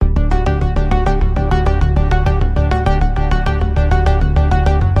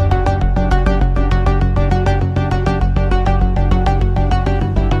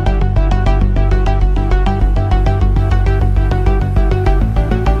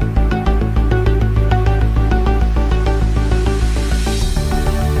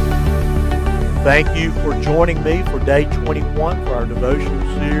Thank you for joining me for day 21 for our devotional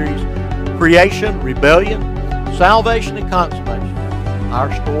series, Creation, Rebellion, Salvation, and Consummation.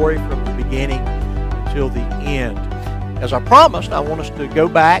 Our story from the beginning until the end. As I promised, I want us to go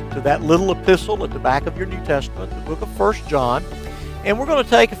back to that little epistle at the back of your New Testament, the book of 1 John, and we're going to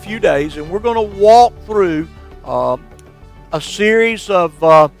take a few days and we're going to walk through a series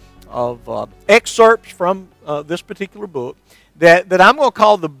of excerpts from this particular book that I'm going to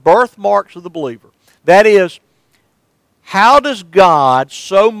call the birthmarks of the believer. That is, how does God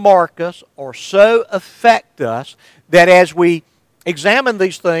so mark us or so affect us that as we examine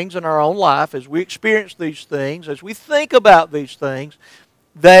these things in our own life, as we experience these things, as we think about these things,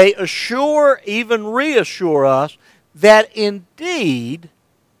 they assure, even reassure us that indeed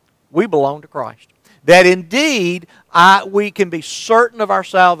we belong to Christ. That indeed we can be certain of our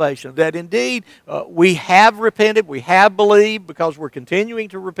salvation. That indeed we have repented, we have believed because we're continuing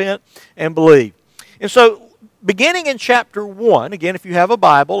to repent and believe. And so beginning in chapter 1, again if you have a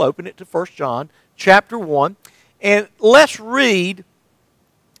Bible, open it to 1 John chapter 1, and let's read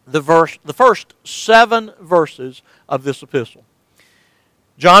the first 7 verses of this epistle.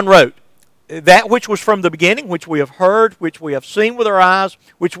 John wrote, "That which was from the beginning, which we have heard, which we have seen with our eyes,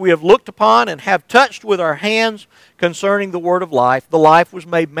 which we have looked upon and have touched with our hands concerning the word of life. The life was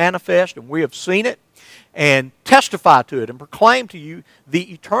made manifest, and we have seen it, and testify to it, and proclaim to you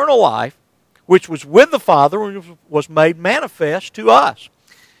the eternal life, which was with the Father, and was made manifest to us.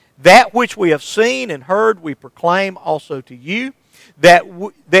 That which we have seen and heard we proclaim also to you,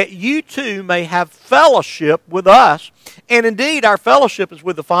 that you too may have fellowship with us. And indeed, our fellowship is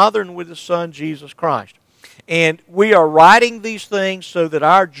with the Father and with His Son, Jesus Christ. And we are writing these things so that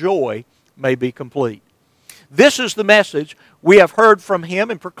our joy may be complete. This is the message we have heard from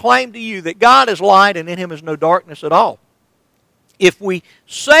Him and proclaim to you, that God is light and in Him is no darkness at all. If we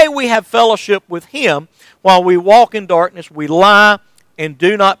say we have fellowship with Him while we walk in darkness, we lie and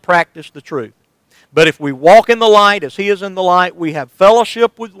do not practice the truth. But if we walk in the light as He is in the light, we have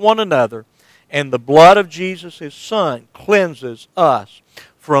fellowship with one another, and the blood of Jesus, His Son, cleanses us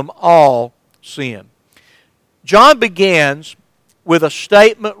from all sin." John begins with a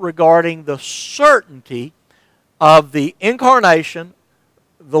statement regarding the certainty of the incarnation,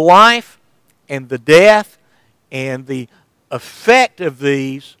 the life, and the death, and the effect of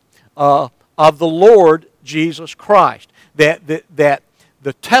these of the Lord Jesus Christ. That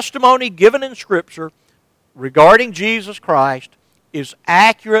the testimony given in Scripture regarding Jesus Christ is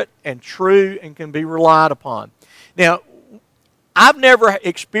accurate and true and can be relied upon. Now, I've never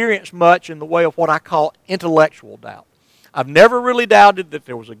experienced much in the way of what I call intellectual doubt. I've never really doubted that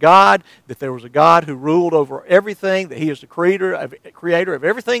there was a God who ruled over everything, that He is the creator of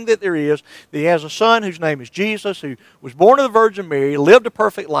everything that there is, that He has a Son whose name is Jesus, who was born of the Virgin Mary, lived a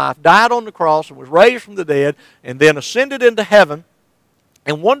perfect life, died on the cross, and was raised from the dead, and then ascended into heaven.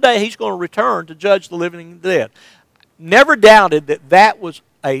 And one day He's going to return to judge the living and the dead. Never doubted that that was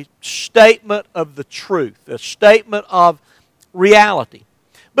a statement of the truth, a statement of reality.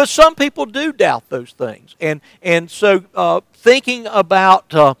 But some people do doubt those things. And so thinking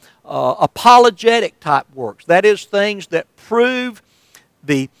about apologetic type works, that is things that prove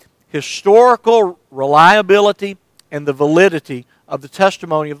the historical reliability and the validity of the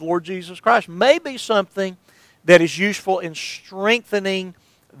testimony of the Lord Jesus Christ, may be something that is useful in strengthening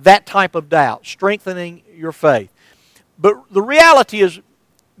that type of doubt, strengthening your faith. But the reality is,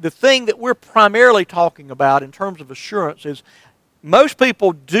 the thing that we're primarily talking about in terms of assurance is most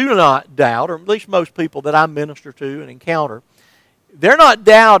people do not doubt, or at least most people that I minister to and encounter, they're not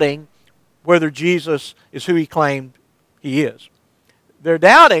doubting whether Jesus is who He claimed He is. They're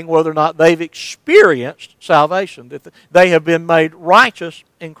doubting whether or not they've experienced salvation, that they have been made righteous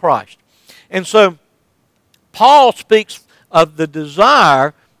in Christ. And so Paul speaks of the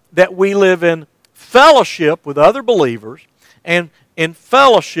desire that we live in fellowship with other believers and in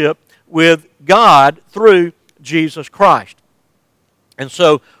fellowship with God through Jesus Christ. And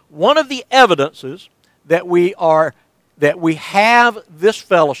so one of the evidences that we have this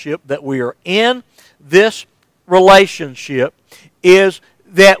fellowship, that we are in this relationship, is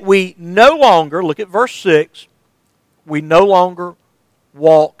that we no longer, look at verse 6, we no longer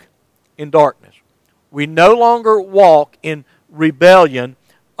walk in darkness. We no longer walk in rebellion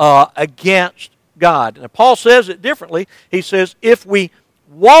against God. Now, Paul says it differently. He says, if we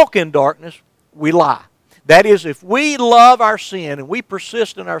walk in darkness, we lie. That is, if we love our sin and we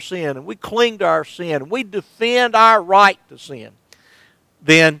persist in our sin and we cling to our sin and we defend our right to sin,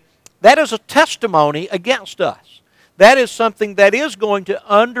 then that is a testimony against us. That is something that is going to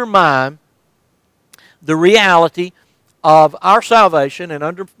undermine the reality of our salvation and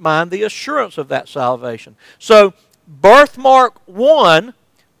undermine the assurance of that salvation. So, birthmark 1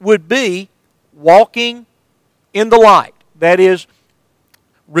 would be walking in the light. That is,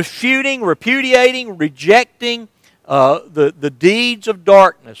 repudiating, rejecting the deeds of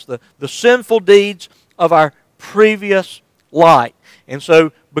darkness, the sinful deeds of our previous light. And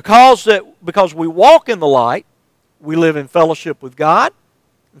so, because we walk in the light, we live in fellowship with God,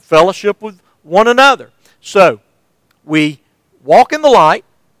 and fellowship with one another. So, we walk in the light,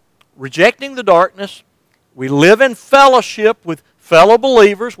 rejecting the darkness. We live in fellowship with fellow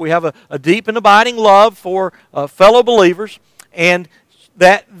believers. We have a deep and abiding love for fellow believers, and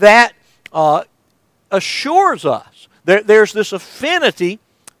that assures us. There's this affinity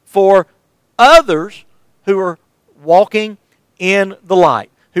for others who are walking in the light,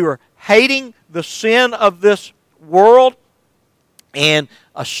 who are hating the sin of this world and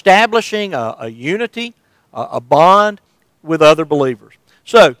establishing a unity, a bond with other believers.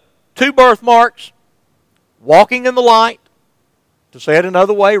 So, 2 birthmarks: walking in the light, to say it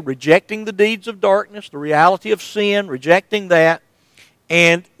another way, rejecting the deeds of darkness, the reality of sin, rejecting that,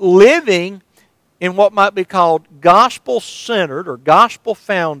 and living in what might be called gospel-centered or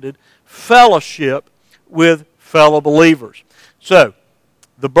gospel-founded fellowship with fellow believers. So,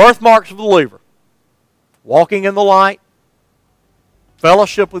 the birthmarks of the believer: walking in the light,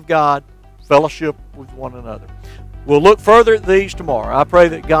 fellowship with God, fellowship with one another. We'll look further at these tomorrow. I pray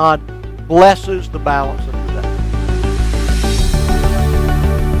that God blesses the balance